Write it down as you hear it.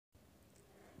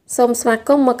សូមស្វាគ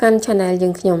មន៍មកកាន់ Channel យើ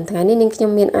ងខ្ញុំថ្ងៃនេះនាងខ្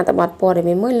ញុំមានអត្ថបទព័ត៌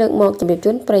មានមួយលើកមកជម្រាប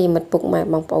ជូនប្រិយមិត្តពុកម៉ែ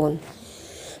បងប្អូន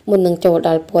មុននឹងចូលដ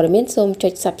ល់ព័ត៌មានសូមចុ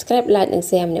ច Subscribe Like និង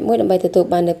Share ម្នាក់មួយដើម្បីទទួល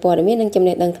បាននូវព័ត៌មាននិងចំ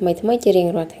ណេះដឹងថ្មីៗជារៀង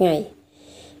រាល់ថ្ងៃ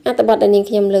អត្ថបទដែលនាង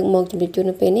ខ្ញុំលើកមកជម្រាបជូន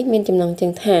នៅពេលនេះមានចំណងជើ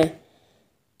ងថា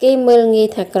គេមើលងាយ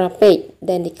ថាក្រពេក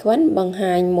ដែលនិខ្វិនបង្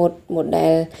ហាញ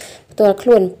model ផ្ទាល់ខ្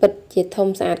លួនពិតជាធំ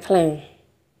ស្អាតខ្លាំង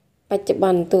បច្ចុប្ប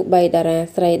ន្នទោះបីតារា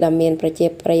ស្រីដ៏មានប្រជា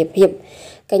ប្រិយភាព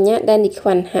កញ្ញាដែលនិខ្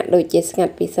វិនហាក់ដូចជាស្ងា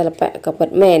ត់ពីសិល្បៈក៏ពិត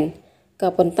មែនក៏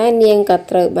ប៉ុន្តែនាងក៏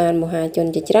ត្រូវបានមហាជន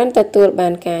ជាច្រើនទទួលបា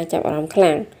នការចាប់អារម្មណ៍ខ្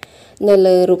លាំងនៅ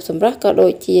លើរូបសម្រស់ក៏ដូ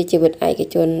ចជាជីវិតឯក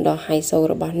ជនដ៏ហៃសូ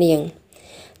របស់នាង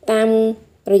តាម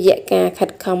រយៈការខិត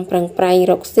ខំប្រឹងប្រែង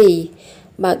រកស៊ី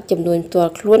បើកចំនួនផ្ទា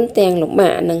ល់ខ្លួនទាំងលំ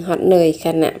បាកនិងហត់នឿយខ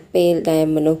ណៈពេលដែល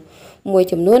មនុស្សមួយ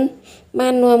ចំនួនបា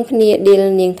ននាំគ្នាឌីល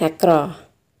នាងថាក្រ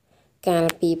កាល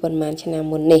ពីប៉ុន្មានឆ្នាំ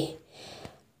មុននេះ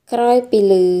ក្រោយពី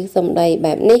ឮសម្ដី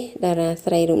បែបនេះតារា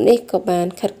ស្រីរូបនេះក៏បាន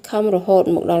ខិតខំរហូត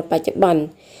មកដល់បច្ចុប្បន្ន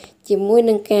ជាមួយ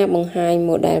នឹងការបង្ហាញ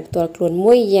model ផ្ទាល់ខ្លួន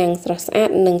មួយយ៉ាងស្រស់ស្អាត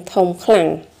និងធំខ្លាំង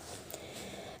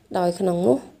ដោយក្នុង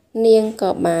នោះនាងក៏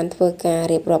បានធ្វើការ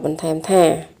រៀបរាប់បន្ថែមថា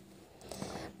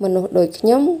មនុស្សដូចខ្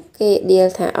ញុំគេឌីល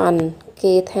ថាអន់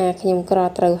គេថាខ្ញុំក្រ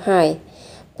ត្រូវហើយ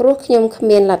ព្រោះខ្ញុំគ្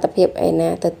មានលទ្ធភាពឯណា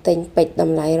ទៅទិញពេជ្រត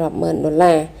ម្លៃរាប់ម៉ឺនដុល្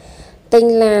លារទិញ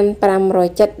ឡាន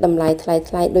570តម្លៃថ្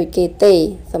លៃដូចគេទេ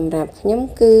សម្រាប់ខ្ញុំ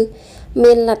គឺ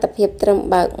មានលទ្ធភាពត្រឹម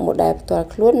បើក model ផ្ទាល់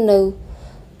ខ្លួននៅ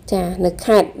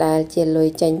ខេត្តដែលជាលុយ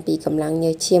ចេញពីកម្លាំង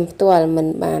ញើសឈាមផ្ទាល់មិន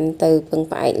បានទៅពឹង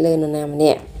ផ្អែកលើនរណាម្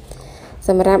នាក់ស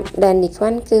ម្រាប់ដែននីខ្វា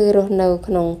ន់គឺរស់នៅ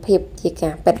ក្នុងភាពជា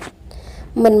ការពិត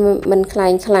មិនคล้า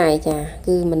ย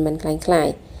គឺមិនคล้าย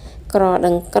ក្រ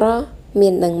ដឹងក្រមា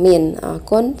នដឹងមានអរ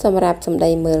គុណសម្រាប់សម្ដី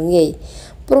មើលងាយ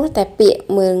ព្រោះតែពាក្យ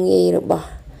មើលងាយរបស់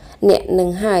អ្នកនឹង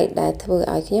ហើយដែលធ្វើ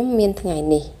ឲ្យខ្ញុំមានថ្ងៃ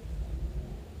នេះ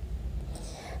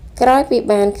ក្រោយពី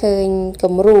បានឃើញ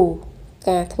គំរូ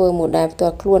ការធ្វើ model ផ្ទា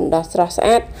ល់ខ្លួនដ៏ស្រស់ស្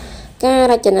អាតការ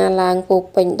រចនាឡើងពោ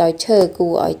ពេញដោយឈើគួ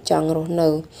រឲ្យចង់រស់នៅ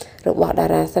របស់តា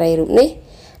រាស្រីរូបនេះ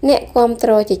អ្នកគាំទ្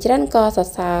រជាច្រើនក៏សរ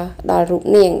សើរដល់រូប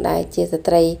នាងដែលជាស្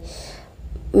ត្រី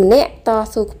ម្នាក់ត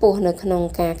ស៊ូខ្ពស់នៅក្នុង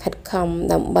ការខិតខំ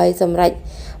ដើម្បីសម្រេច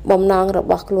បំណងរ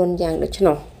បស់ខ្លួនយ៉ាងដូច្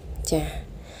នោះ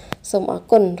ចា៎សូមអរ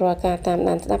គុណរាល់ការតាម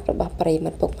ដានស្ដាប់របស់ប្រិយមិ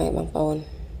ត្តពុកម៉ែបងប្អូន